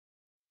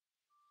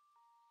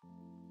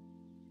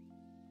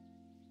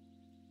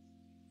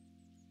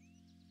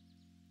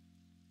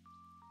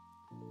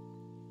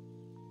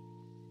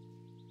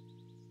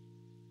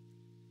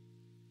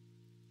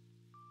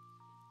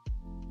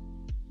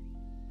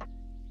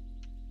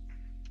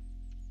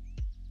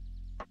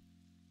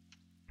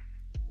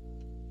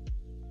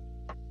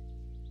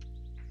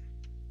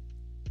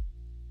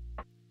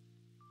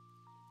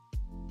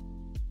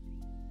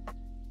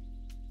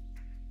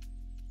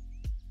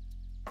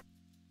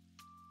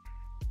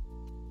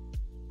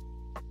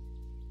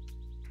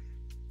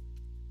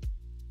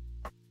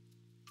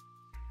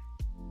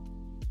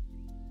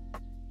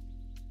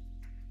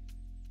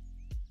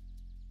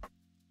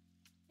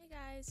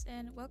guys,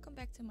 and welcome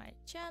back to my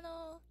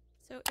channel.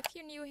 So if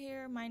you're new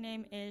here, my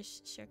name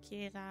is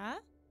Shakira,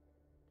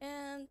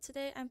 and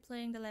today I'm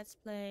playing the Let's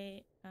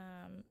Play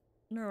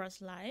Nora's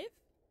Life.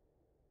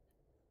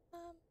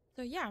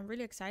 So yeah, I'm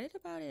really excited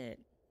about it.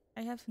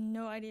 I have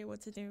no idea what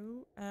to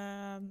do.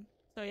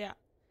 So yeah,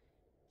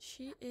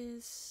 she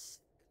is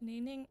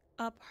cleaning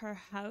up her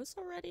house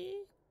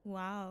already.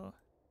 Wow.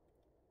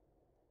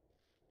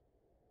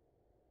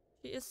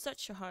 She is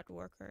such a hard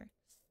worker.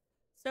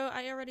 So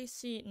I already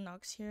see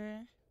Nox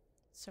here.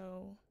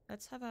 So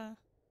let's have a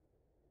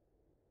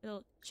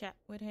little chat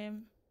with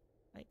him.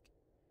 Like,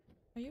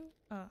 are you?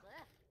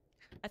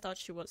 I thought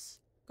she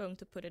was going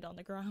to put it on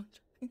the ground.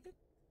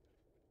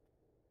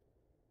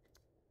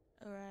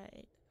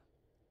 Alright.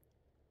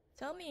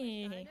 Tell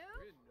me.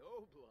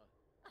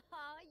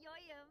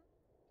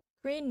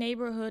 Green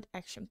Neighborhood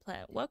Action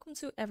Plan. Welcome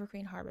to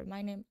Evergreen Harbor.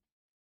 My name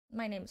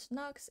is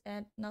Nox,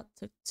 and not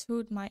to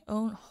toot my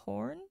own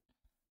horn,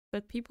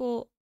 but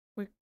people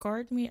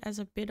regard me as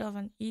a bit of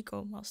an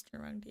eco master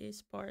around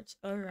these parts.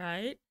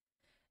 Alright.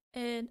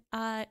 And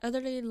I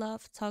utterly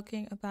love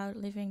talking about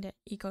living the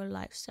eco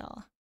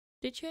lifestyle.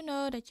 Did you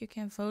know that you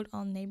can vote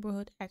on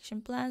neighborhood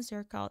action plans?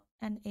 They're called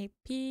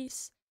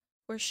NAPs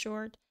for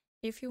short.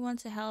 If you want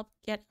to help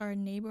get our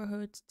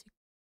neighborhoods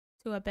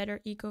to a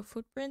better eco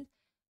footprint,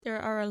 there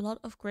are a lot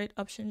of great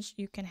options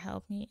you can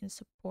help me in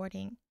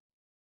supporting.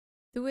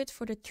 Do it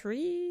for the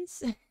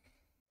trees.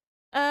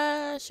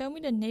 Show me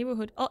the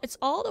neighborhood. Oh, it's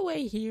all the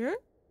way here.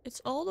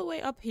 It's all the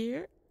way up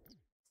here.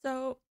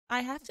 So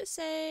I have to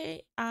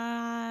say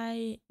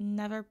I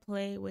never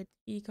play with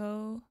the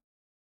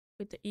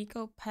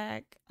eco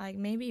pack, like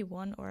maybe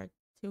 1 or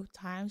 2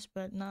 times,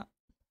 but not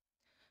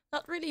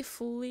really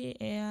fully.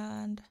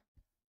 And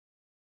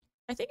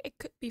I think it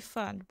could be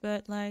fun,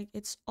 but like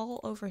it's all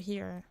over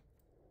here.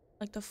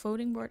 Like the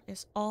voting board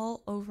is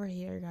all over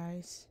here,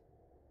 guys.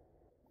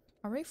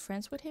 Are we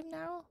friends with him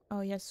now?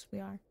 Oh yes, we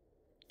are.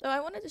 So I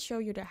wanted to show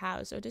you the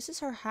house. So this is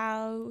her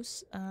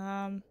house.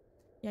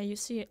 Yeah, you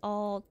see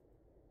all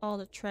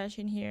the trash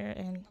in here.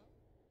 And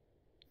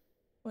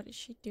what is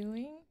she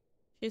doing?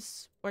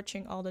 She's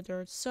watching all the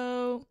dirt.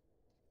 So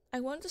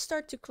I want to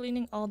start to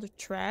cleaning all the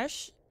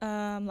trash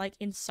like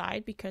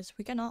inside, because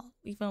we cannot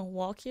even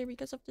walk here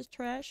because of the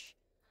trash.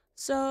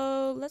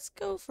 So let's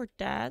go for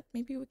that.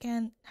 Maybe we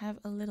can have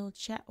a little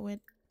chat with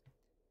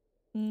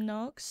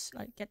Nox,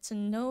 like get to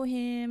know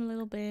him a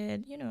little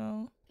bit, you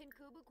know.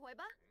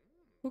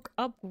 Hook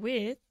up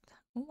with.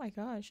 Oh my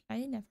gosh,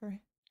 I never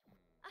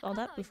saw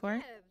that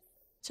before.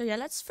 So yeah,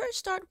 let's first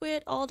start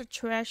with all the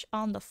trash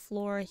on the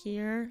floor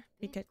here,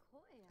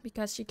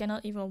 because she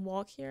cannot even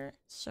walk here.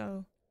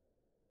 So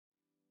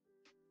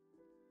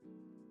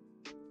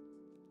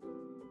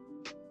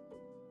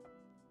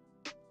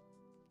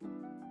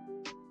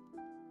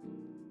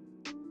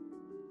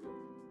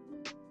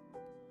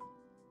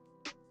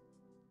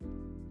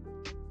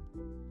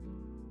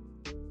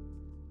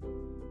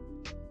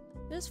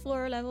this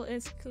floor level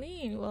is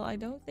clean. Well, I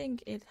don't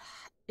think it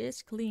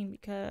is clean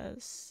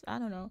because I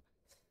don't know.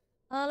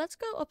 Let's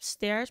go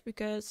upstairs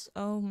because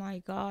oh my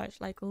gosh,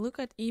 like look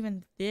at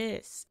even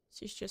this.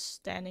 She's just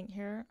standing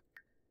here.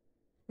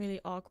 Really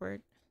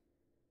awkward.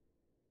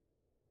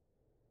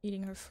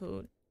 Eating her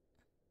food.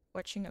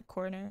 Watching a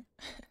corner.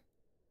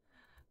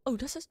 Oh,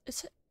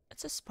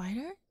 it's a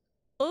spider?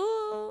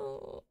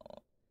 Oh,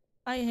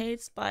 I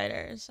hate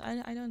spiders.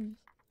 I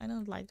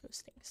don't like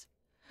those things.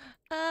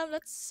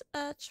 Let's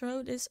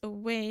throw this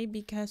away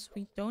because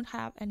we don't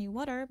have any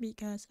water,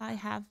 because I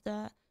have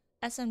the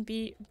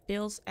SNB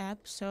Bills app.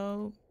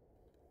 So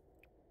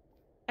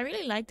I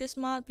really like this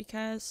mod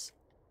because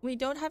we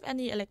don't have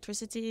any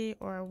electricity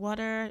or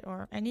water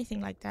or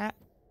anything like that.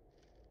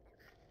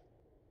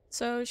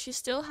 So she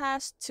still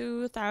has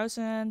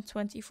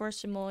 2,024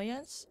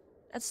 simoleons.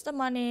 That's the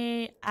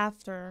money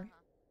after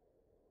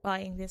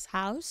buying this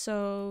house.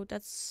 So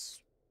that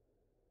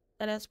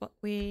is what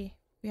we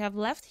have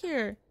left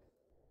here.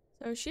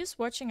 So she's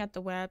watching at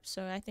the web,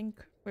 so I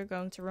think we're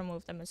going to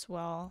remove them as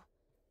well.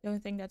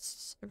 Don't think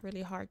that's a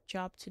really hard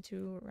job to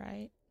do,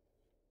 right?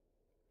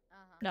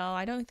 No,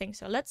 I don't think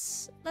so.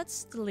 Let's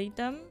delete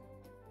them.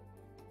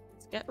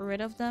 Let's get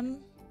rid of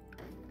them.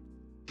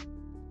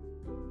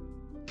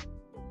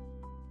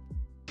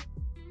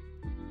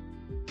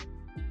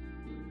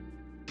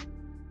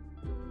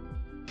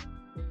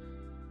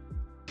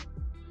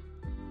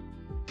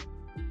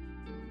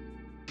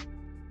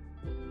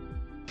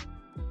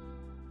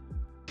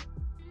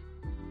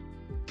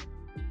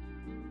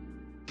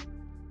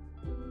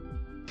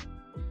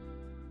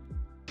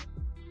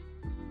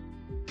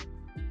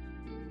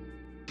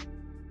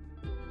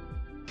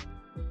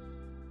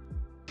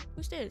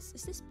 Who's this?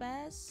 Is this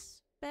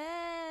Bass?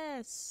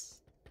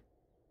 Bass!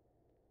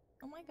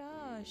 Oh my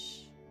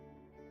gosh.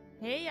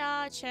 Hey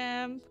ya,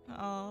 champ.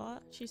 Aw,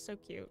 she's so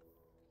cute.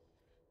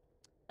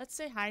 Let's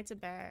say hi to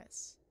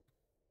Bass.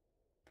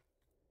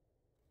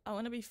 I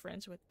want to be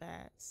friends with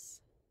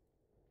Bass.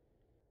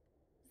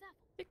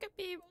 We could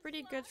be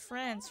pretty good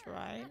friends,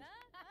 right?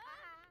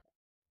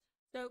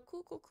 So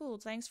cool.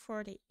 Thanks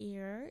for the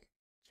ear,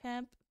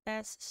 champ.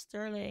 Des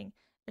Sterling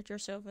at your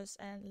service,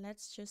 and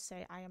let's just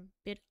say I am a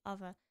bit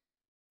of a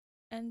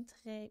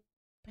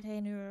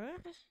entrepreneur.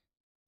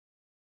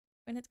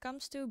 When it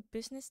comes to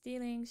business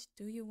dealings,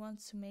 do you want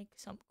to make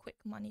some quick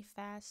money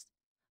fast?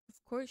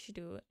 Of course you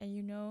do, and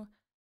you know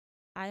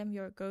I am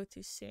your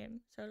go-to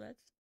sim. So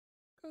let's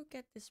go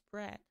get this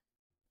bread.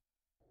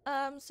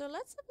 So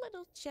let's have a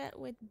little chat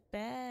with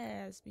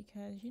Baz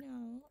because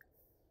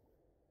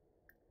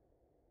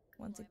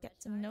want to get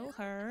to know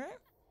her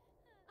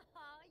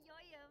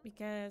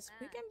because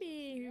we can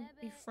be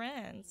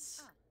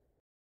friends.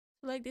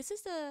 Like this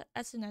is the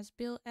SNS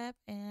Bill app,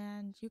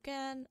 and you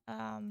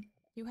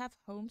have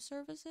home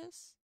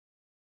services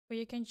where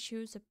you can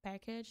choose a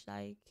package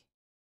like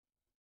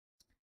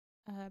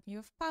you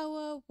have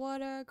power,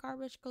 water,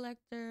 garbage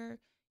collector.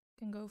 You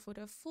can go for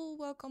the full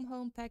welcome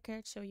home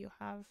package, so you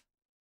have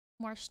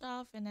more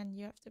stuff, and then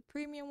you have the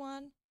premium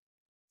one.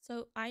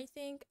 So I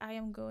think I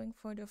am going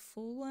for the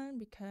full one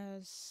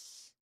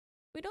because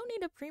we don't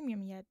need a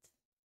premium yet.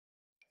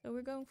 So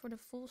we're going for the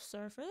full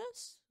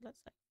service.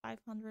 That's like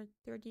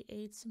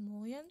 538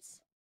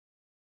 simoleons.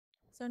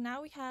 So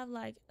now we have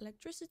like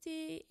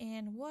electricity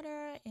and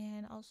water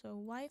and also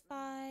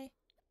Wi-Fi.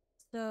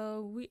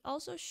 So we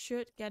also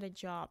should get a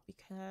job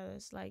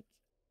because like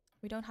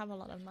we don't have a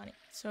lot of money.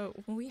 So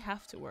we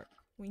have to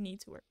work. We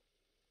need to work.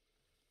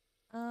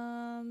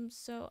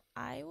 So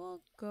I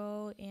will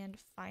go and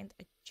find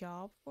a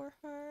job for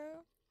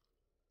her.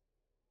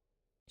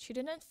 She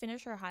didn't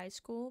finish her high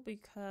school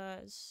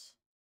because,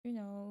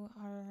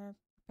 her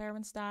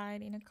parents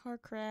died in a car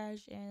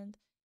crash, and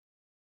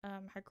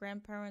her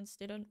grandparents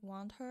didn't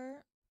want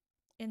her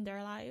in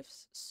their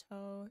lives.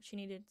 So she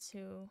needed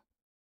to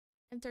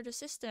enter the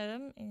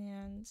system,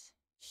 and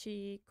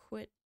she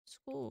quit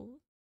school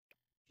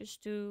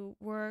just to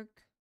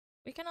work.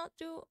 We cannot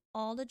do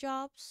all the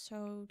jobs,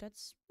 so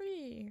that's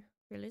pretty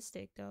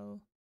realistic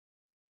though.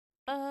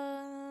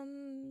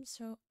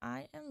 So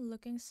I am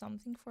looking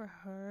something for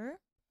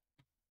her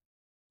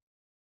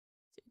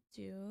to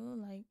do.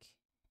 Like,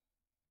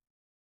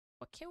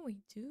 what can we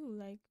do?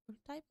 Like,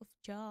 what type of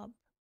job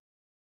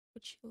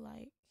would you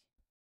like?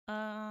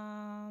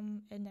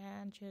 And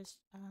then just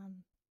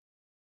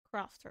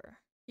crafter.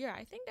 Yeah,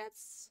 I think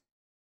that's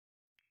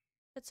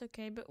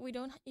okay, but we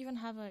don't even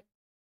have a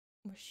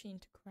machine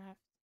to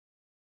craft.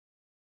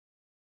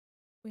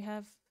 We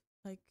have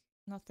like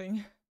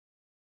nothing.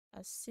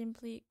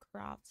 Simply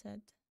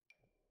crafted.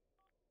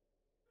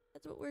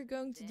 That's what we're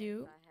going to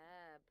do.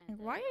 Like,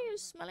 why are you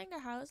smelling the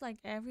house like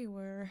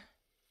everywhere?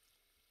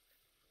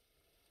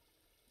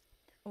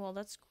 Well,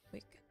 that's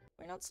quick.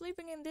 We're not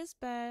sleeping in this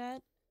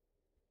bed.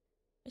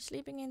 We're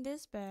sleeping in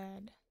this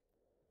bed.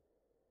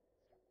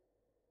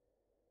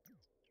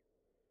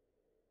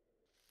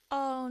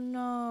 Oh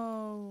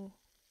no.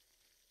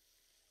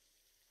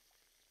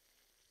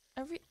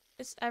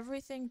 Is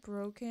everything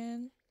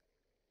broken?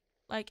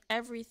 Like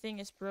everything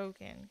is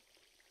broken.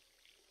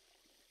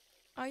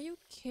 Are you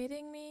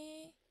kidding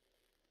me?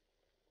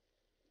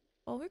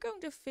 Well, we're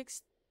going to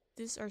fix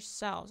this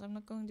ourselves. I'm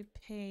not going to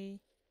pay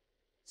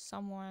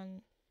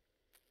someone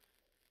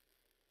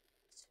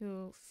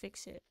to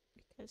fix it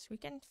because we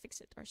can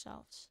fix it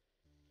ourselves.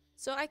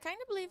 So I kind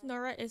of believe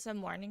Nora is a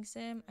morning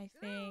sim. I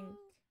think,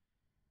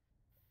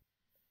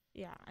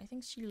 yeah, I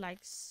think she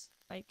likes,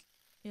 like,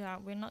 yeah,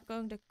 we're not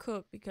going to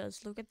cook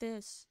because look at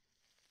this.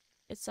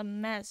 It's a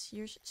mess.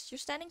 You're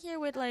standing here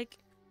with like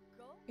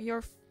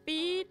your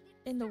feet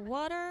in the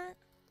water.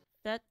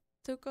 That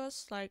took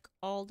us like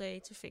all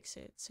day to fix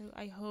it. So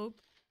I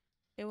hope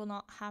it will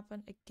not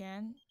happen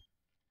again.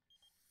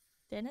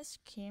 Dennis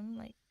Kim,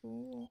 like,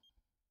 ooh.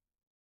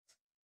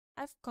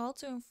 I've called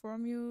to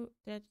inform you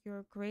that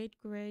your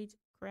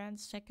great-great-grand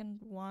second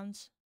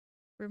once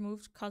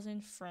removed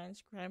cousin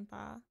Frank's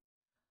grandpa,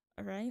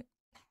 alright,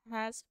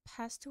 has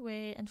passed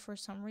away and for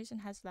some reason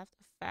has left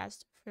a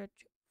vast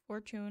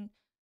fortune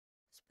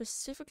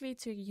specifically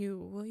to you.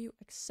 Will you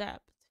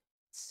accept?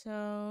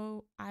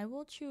 So I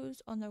will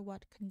choose under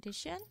what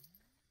condition,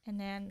 and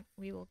then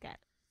we will get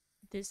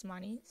this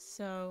money.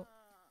 So,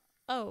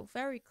 oh,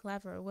 very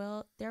clever.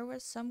 Well, there were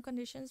some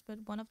conditions, but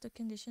one of the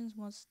conditions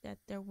was that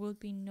there would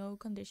be no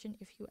condition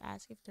if you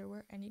ask if there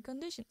were any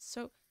conditions.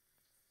 So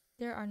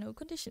there are no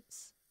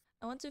conditions.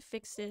 I want to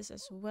fix this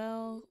as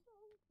well.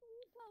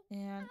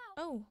 And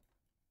oh,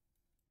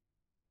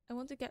 I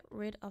want to get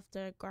rid of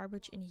the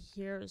garbage in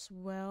here as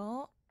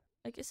well.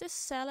 Like, is this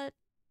salad?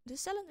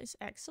 This salad is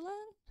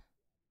excellent.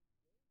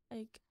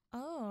 Like,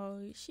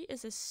 oh, she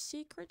is a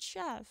secret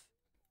chef.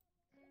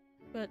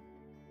 But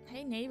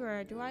hey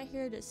neighbor, do I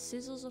hear the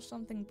sizzles of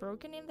something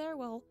broken in there?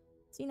 Well,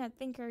 Tina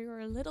Thinker, you're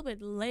a little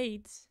bit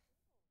late.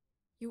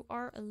 You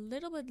are a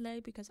little bit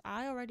late because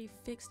I already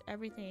fixed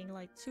everything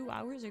like 2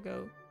 hours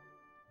ago.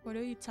 What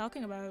are you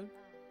talking about?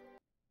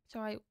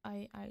 So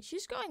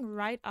she's going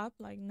right up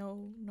like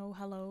no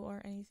hello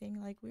or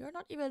anything. Like we are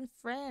not even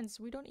friends.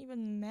 We don't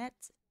even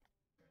met.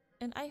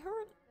 And I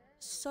heard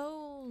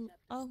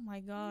oh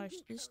my gosh,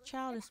 this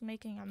child is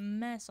making a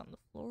mess on the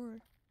floor.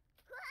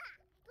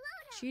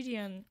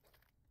 Gideon,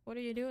 what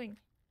are you doing?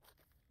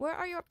 Where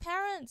are your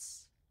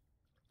parents?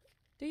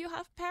 Do you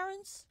have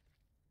parents?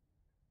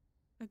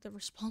 Like the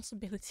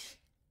responsibility.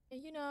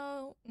 You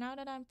know, now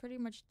that I'm pretty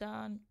much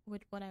done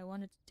with what I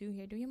wanted to do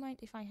here, do you mind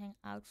if I hang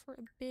out for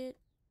a bit?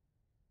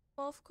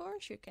 Well, of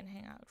course you can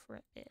hang out for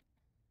a bit.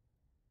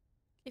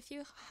 If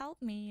you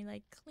help me,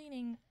 like,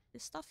 cleaning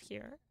the stuff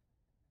here,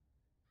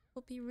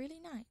 will be really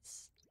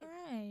nice.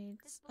 Alright,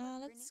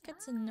 let's get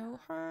to know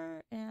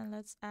her and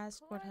let's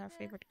ask what her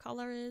favorite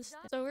color is.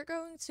 So we're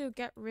going to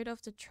get rid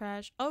of the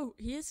trash. Oh,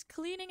 he is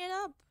cleaning it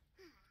up!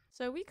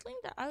 So we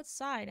cleaned the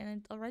outside and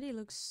it already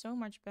looks so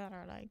much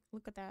better. Like,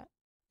 look at that.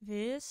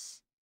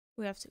 This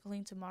we have to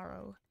clean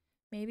tomorrow.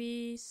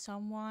 Maybe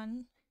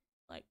someone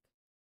like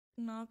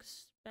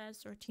Nox,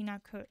 Bess, or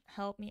Tina could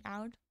help me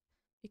out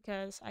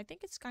because I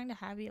think it's kind of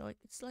heavy. Like,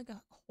 it's like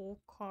a whole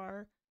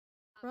car.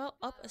 Well,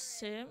 up a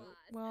sim.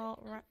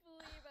 Well, right.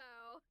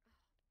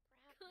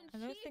 I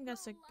don't think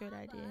that's a good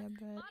idea,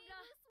 but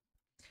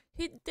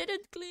he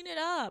didn't clean it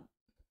up.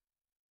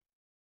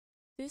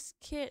 This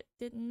kid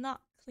did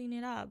not clean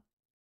it up.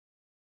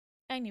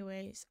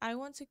 Anyways, I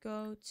want to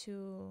go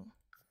to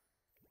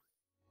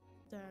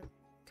the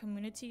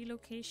community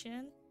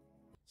location.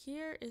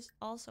 Here is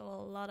also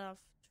a lot of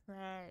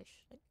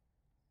trash. Like,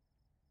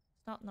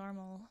 it's not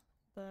normal,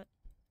 but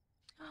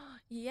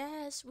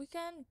yes, we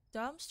can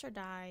dumpster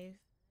dive.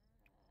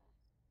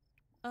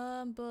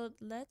 But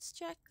let's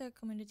check the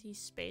community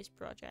space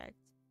project.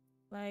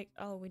 Like,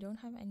 oh, we don't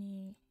have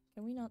any.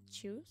 Can we not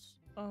choose?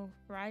 Oh,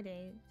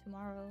 Friday,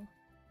 tomorrow.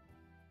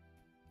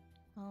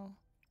 Oh.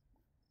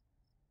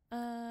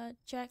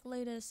 Check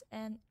latest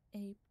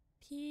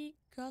NAP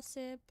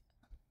gossip.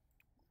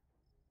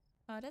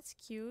 Oh, that's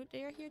cute.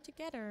 They are here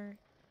together.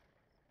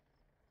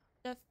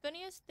 The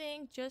funniest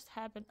thing just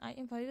happened. I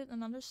invited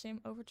another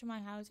sim over to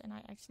my house and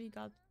I actually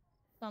got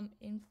some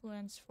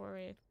influence for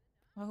it.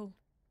 Oh.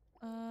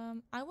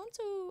 I want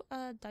to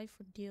dive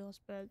for deals,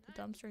 but the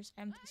dumpster is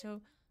empty,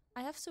 so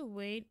I have to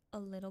wait a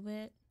little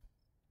bit.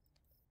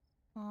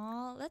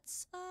 Aw,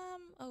 let's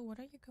oh, what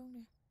are you going to?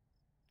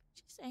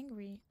 She's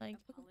angry. Like,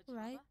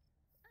 right?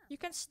 You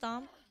can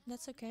stomp.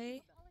 That's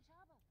okay.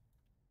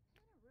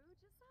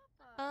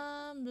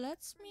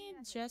 Let's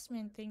meet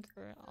Jasmine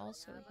Thinker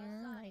also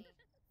here. Like,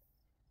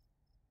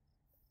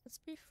 let's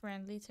be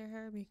friendly to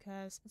her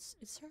because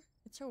it's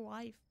her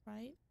wife,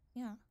 right?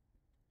 Yeah.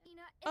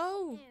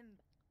 Oh,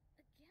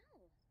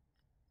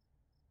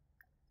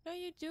 what are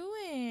you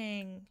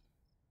doing?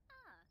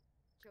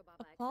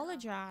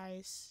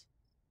 Apologize.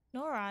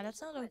 Nora,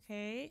 that's not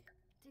okay.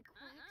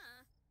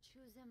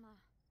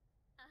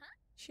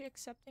 She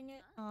accepting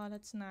it? Oh,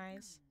 that's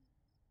nice.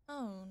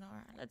 Oh,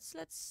 Nora, let's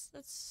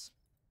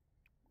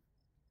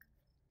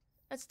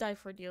dive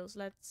for deals.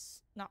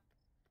 Let's not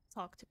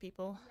talk to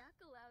people.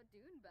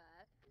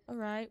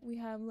 Alright, we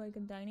have like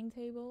a dining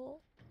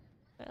table.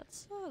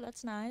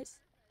 That's nice.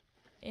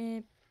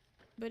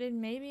 But it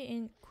may be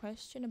in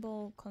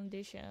questionable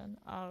condition.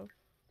 Oh,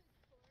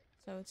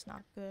 so it's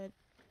not good.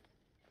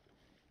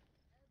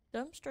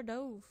 Dumpster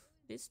dove.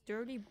 This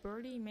dirty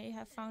birdie may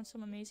have found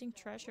some amazing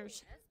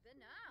treasures.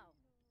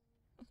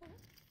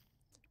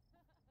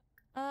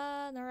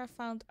 Nora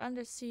found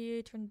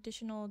undersea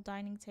traditional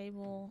dining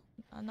table.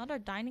 Another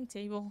dining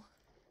table.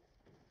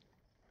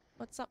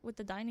 What's up with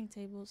the dining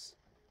tables?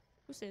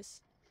 Who's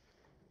this?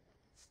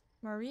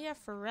 Maria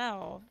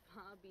Farrell.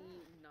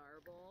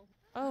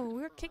 Oh,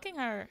 we're kicking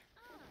her.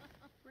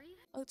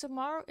 Oh,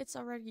 tomorrow it's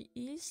already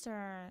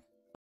Easter.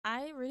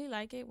 I really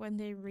like it when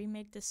they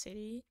remake the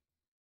city.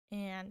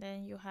 And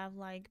then you have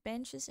like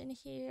benches in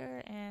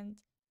here and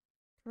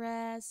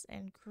grass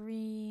and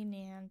green,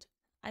 and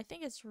I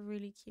think it's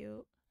really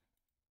cute.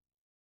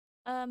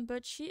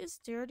 But she is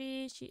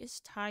dirty, she is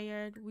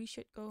tired, we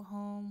should go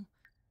home.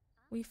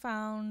 We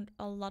found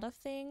a lot of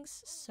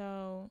things,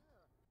 so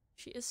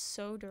she is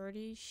so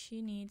dirty,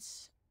 she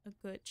needs a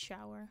good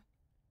shower.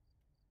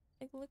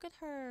 Like, look at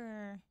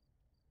her.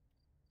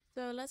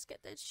 So let's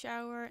get that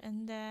shower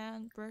and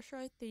then brush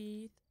our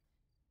teeth.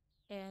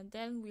 And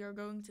then we are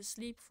going to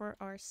sleep for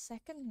our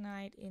second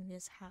night in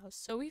this house.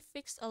 So we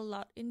fixed a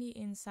lot in the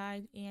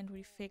inside and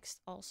we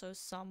fixed also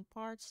some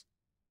parts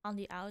on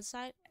the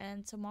outside.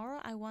 And tomorrow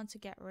I want to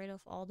get rid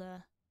of all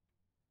the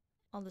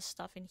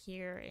stuff in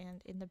here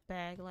and in the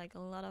bag, like a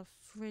lot of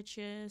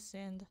fridges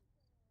and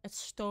a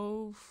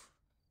stove.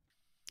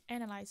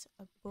 Analyze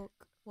a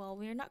book. Well,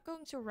 we're not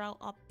going to rile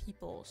up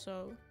people,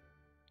 so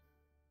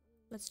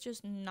let's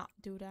just not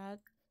do that.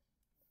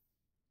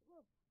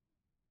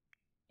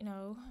 You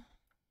know.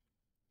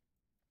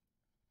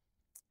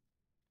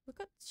 Look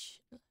at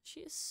she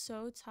is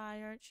so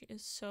tired. She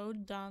is so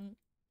done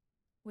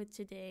with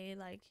today,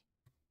 like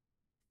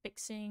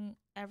fixing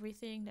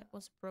everything that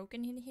was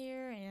broken in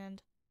here,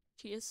 and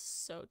she is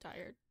so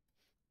tired.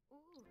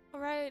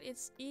 Alright,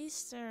 it's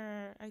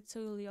Easter. I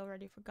totally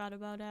already forgot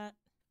about that.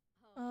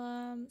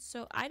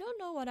 So I don't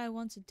know what I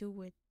want to do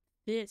with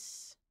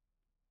this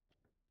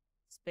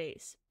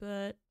space,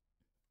 but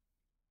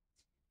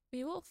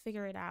we will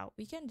figure it out.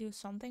 We can do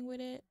something with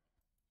it.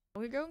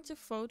 We're going to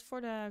vote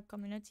for the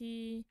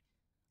community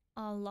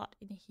a lot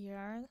in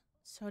here.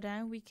 So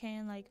then we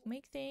can like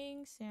make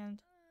things,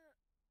 and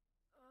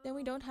then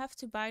we don't have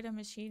to buy the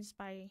machines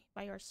by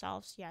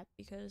ourselves yet,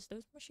 because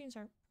those machines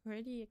are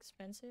pretty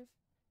expensive.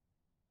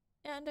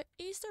 And the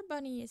Easter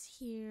Bunny is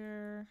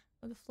here.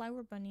 Oh, the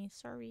Flower Bunny,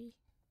 sorry.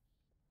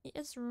 He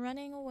is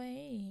running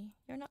away.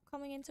 You're not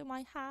coming into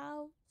my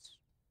house.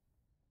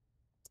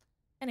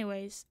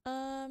 Anyways,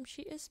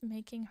 she is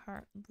making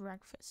her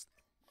breakfast.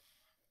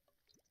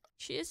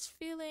 She is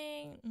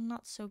feeling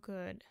not so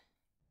good.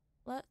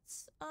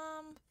 Let's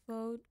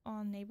vote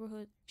on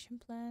neighborhood action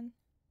plan.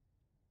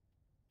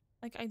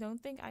 Like, I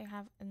don't think I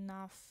have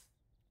enough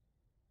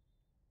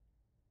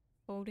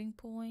voting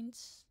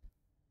points.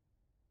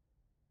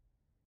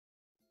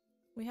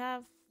 We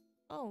have,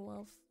 oh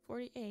well,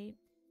 48.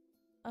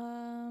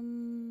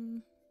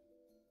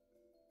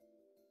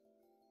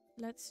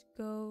 Let's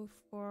go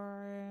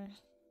for,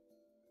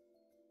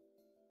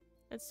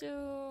 let's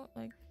do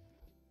like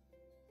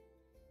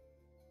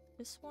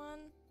this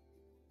one.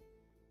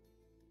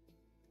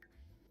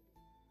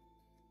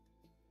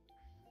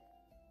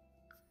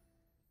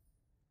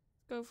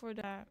 Let's go for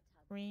that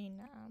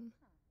green.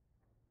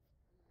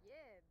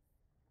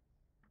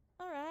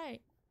 All right.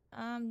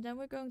 Then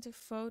we're going to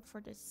vote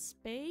for the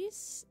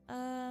space.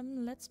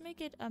 Let's make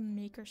it a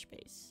maker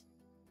space.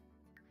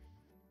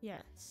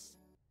 Yes.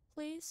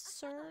 Please,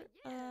 sir.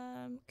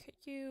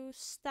 Could you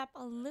step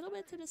a little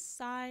bit to the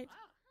side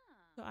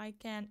so I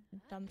can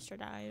dumpster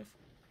dive?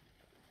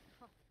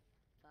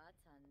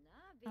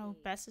 Oh,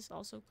 Bess is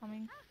also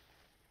coming.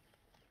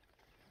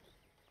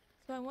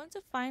 So I want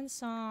to find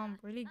some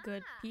really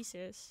good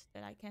pieces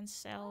that I can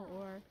sell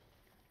or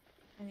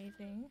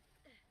anything.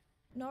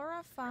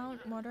 Nora found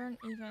modern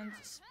event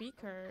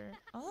speaker.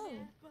 Oh.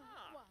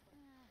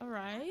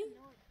 Alright.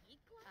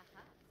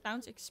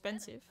 Sounds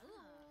expensive,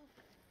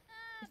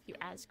 if you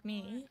ask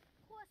me.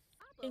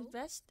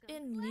 Invest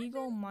in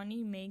legal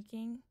money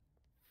making.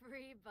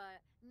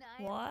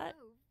 What?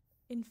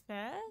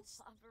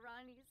 Invest?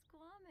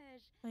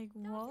 Like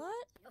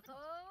what?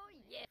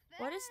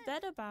 What is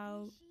that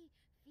about?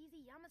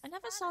 I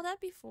never saw that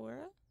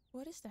before.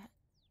 What is that?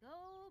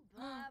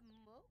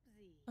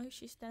 Oh,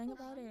 she's telling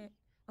about it.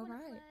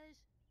 Alright.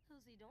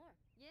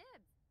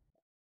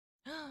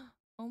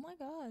 Oh my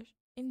gosh.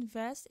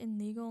 Invest in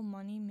legal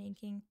money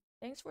making.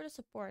 Thanks for the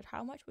support.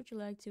 How much would you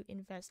like to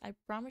invest? I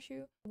promise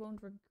you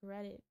won't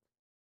regret it.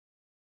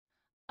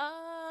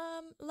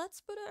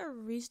 Let's put a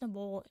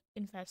reasonable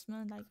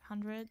investment, like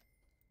 100.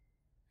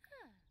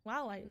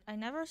 Wow, I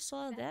never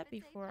saw that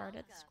before.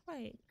 That's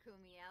quite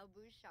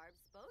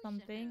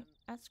something.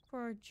 Ask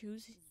for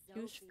juice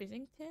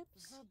fishing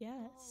tips?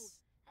 Yes.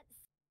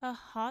 A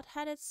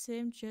hot-headed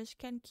sim just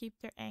can't keep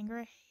their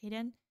anger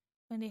hidden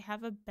when they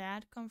have a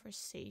bad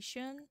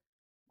conversation?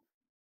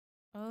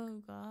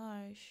 Oh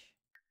gosh.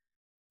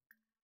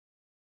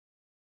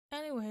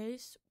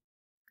 Anyways,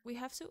 we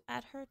have to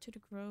add her to the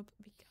group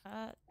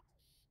because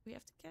we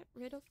have to get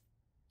rid of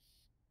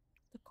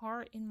the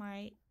car in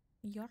my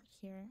yard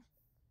here.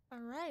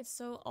 Alright,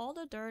 so all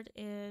the dirt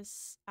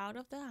is out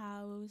of the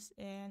house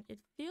and it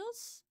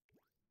feels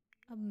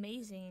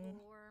amazing.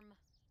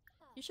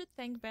 You should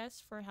thank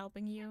Bess for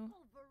helping you.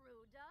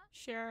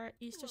 Share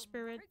Easter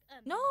spirit.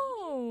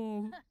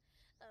 No!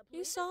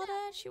 You saw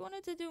that? She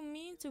wanted to do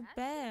mean to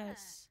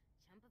Bess.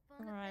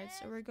 Alright,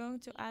 so we're going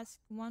to ask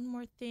one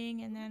more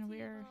thing and then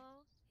we're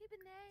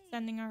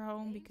sending her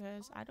home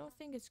because I don't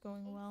think it's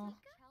going well.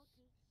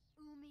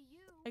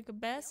 Like,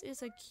 Bess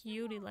is a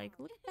cutie. Like,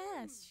 look at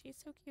Bess. She's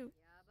so cute.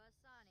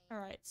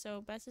 Alright,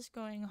 so Bess is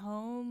going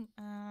home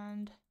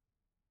and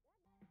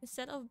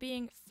instead of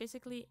being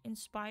physically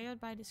inspired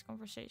by this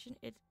conversation,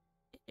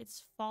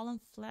 it's fallen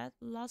flat,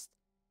 lost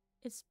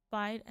its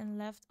bite and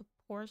left a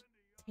poor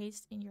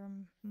taste in your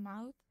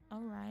mouth.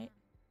 Alright.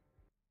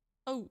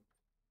 Oh,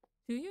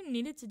 do you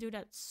need it to do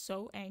that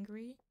so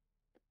angry?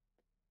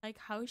 Like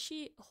how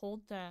she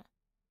hold the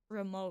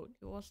remote.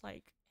 It was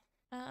like,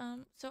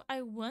 so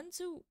I want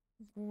to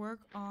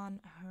work on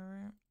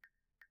her,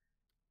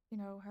 you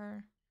know,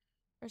 her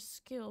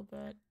skill,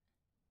 but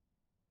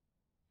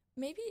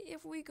maybe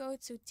if we go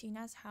to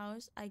Tina's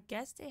house, I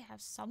guess they have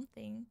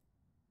something.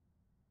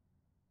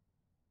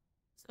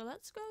 So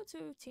let's go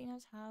to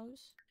Tina's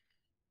house.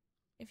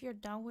 If you're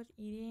done with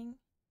eating.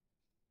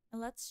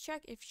 And let's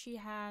check if she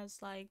has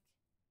like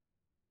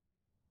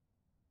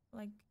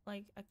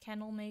a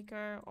candle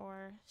maker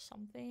or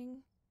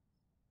something.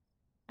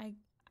 I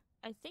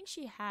think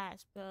she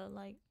has, but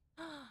like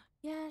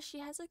yeah, she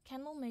has a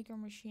candle maker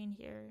machine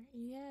here.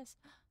 Yes.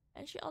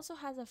 And she also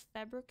has a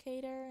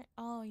fabricator.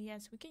 Oh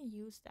yes, we can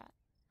use that.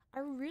 I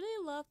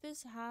really love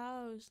this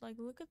house. Like,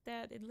 look at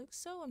that. It looks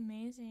so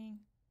amazing.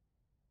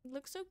 It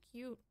looks so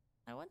cute.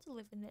 I want to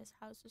live in this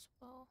house as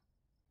well.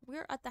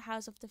 We're at the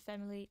house of the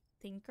family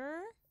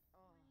Tinker.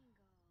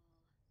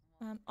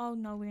 Oh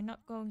no, we're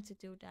not going to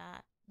do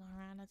that.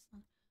 Nora, that's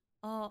not.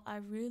 Oh, I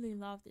really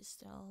love this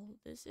though.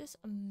 This is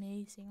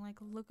amazing. Like,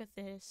 look at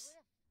this.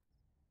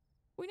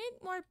 We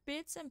need more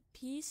bits and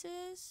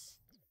pieces.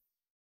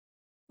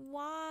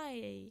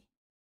 Why?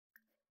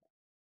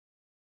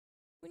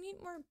 We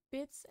need more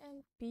bits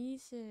and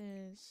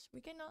pieces.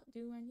 We cannot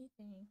do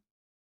anything.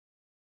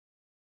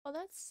 Oh,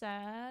 that's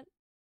sad.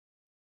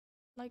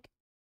 Like,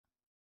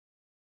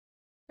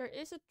 there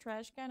is a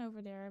trash can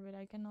over there, but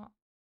I cannot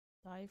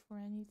die for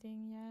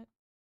anything yet.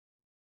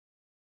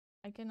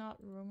 I cannot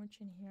rummage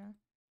in here.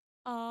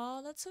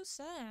 Oh, that's so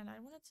sad. I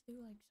wanted to do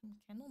like some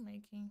candle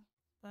making,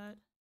 but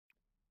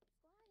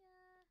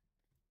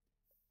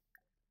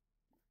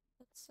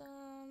let's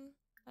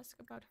ask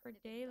about her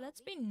day.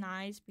 Let's be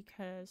nice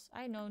because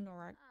I know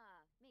Nora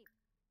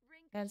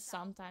can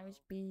sometimes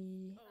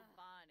be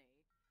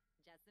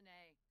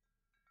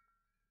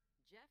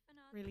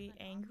really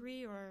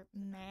angry or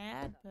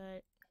mad,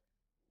 but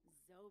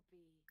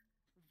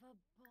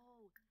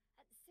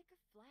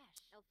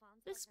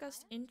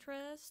discuss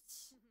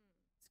interests.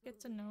 Let's get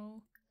to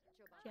know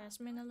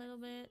Jasmine a little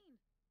bit.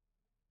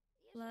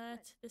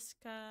 Let's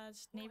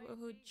discuss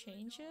neighborhood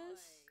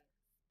changes.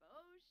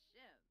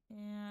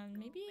 And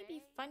maybe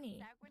be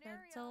funny.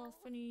 Let's tell a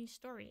funny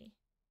story.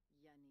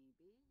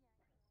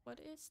 What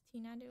is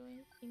Tina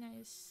doing? Tina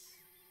is...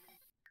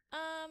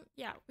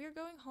 yeah, we're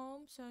going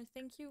home, so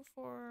thank you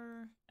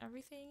for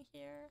everything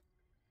here.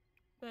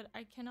 But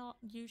I cannot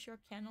use your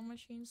candle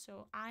machine,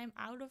 so I'm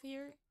out of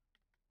here.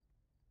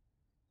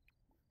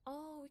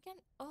 Oh, we can...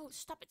 Oh,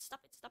 stop it,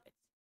 stop it, stop it.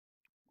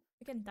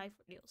 We can die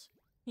for deals.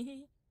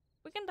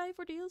 We can die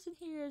for deals in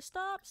here.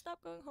 Stop,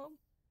 stop going home.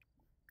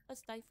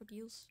 Let's die for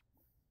deals.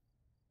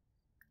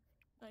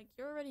 Like,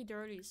 you're already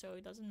dirty, so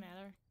it doesn't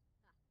matter.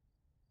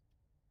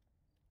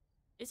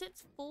 Is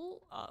it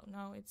full? Oh,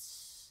 no,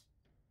 it's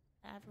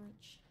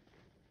average.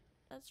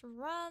 Let's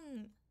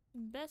run.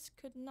 Bess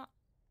could not...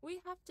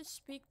 We have to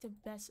speak to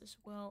Bess as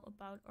well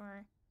about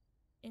our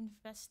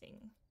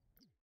investing.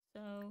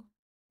 So,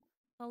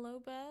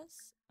 hello,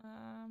 Bess.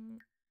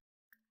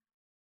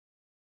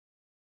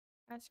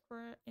 Ask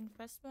for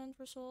investment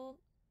result.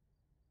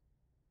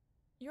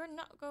 You're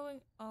not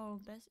going... Oh,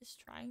 Bess is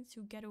trying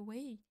to get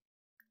away.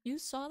 You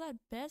saw that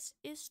Bess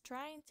is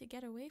trying to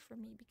get away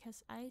from me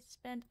because I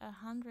spent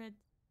 100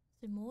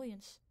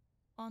 simoleons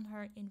on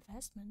her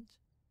investment.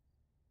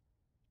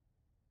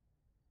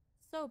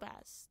 So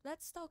Bess,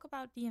 let's talk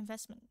about the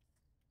investment.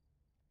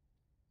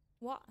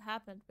 What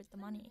happened with the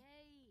money?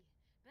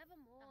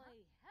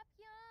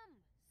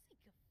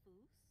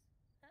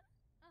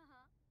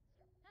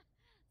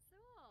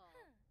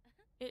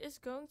 It is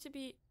going to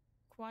be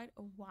quite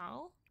a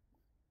while.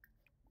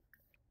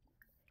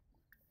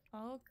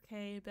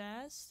 Okay,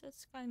 Bess,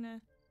 that's kind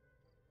of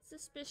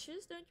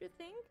suspicious, don't you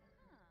think?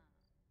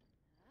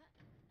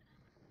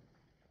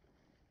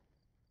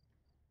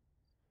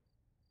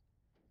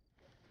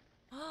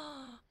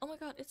 Oh my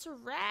god, it's a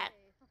rat!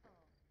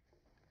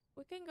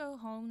 We can go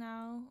home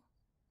now.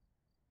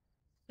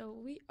 So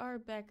we are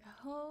back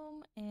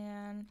home,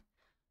 and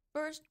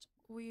first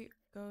we're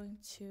going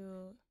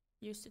to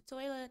use the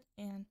toilet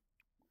and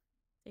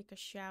take a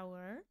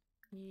shower.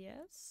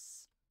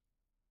 Yes.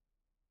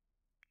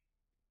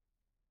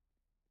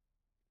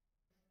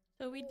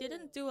 So we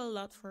didn't do a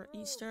lot for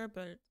Easter,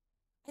 but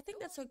I think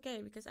that's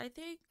okay because I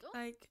think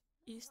like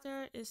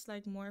Easter is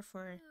like more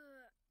for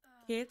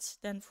kids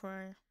than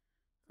for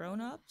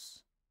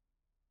grown-ups.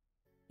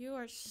 You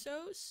are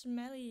so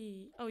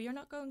smelly. Oh, you're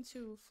not going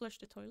to flush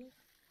the toilet?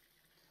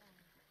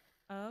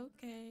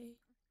 Okay.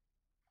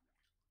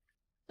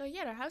 So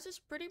yeah, the house is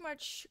pretty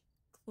much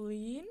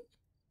clean.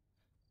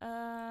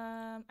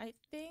 I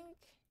think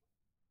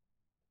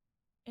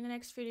in the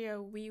next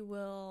video we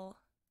will,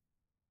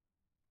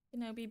 you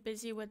know, be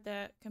busy with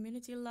the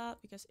community lab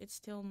because it's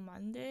still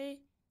Monday.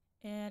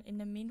 And in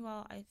the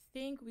meanwhile, I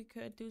think we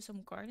could do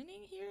some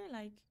gardening here,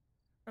 like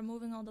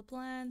removing all the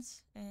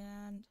plants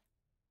and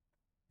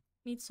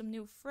meet some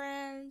new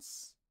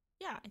friends.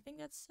 Yeah, I think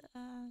that's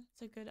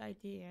it's a good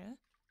idea.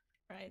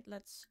 Right,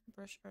 let's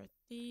brush our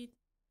teeth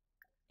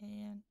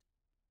and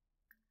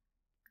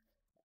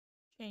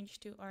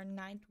change to our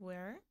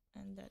nightwear,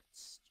 and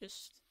let's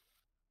just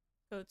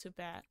go to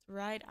bed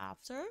right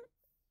after.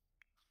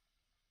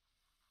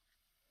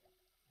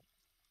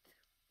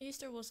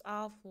 Easter was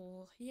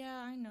awful. Yeah,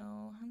 I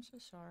know. I'm so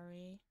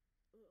sorry.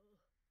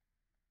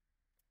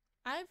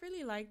 I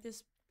really like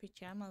this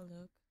pajama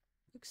look.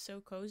 Looks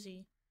so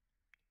cozy.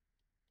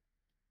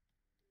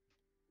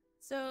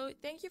 So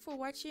thank you for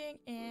watching,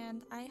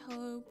 and I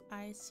hope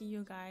I see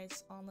you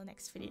guys on the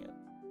next video.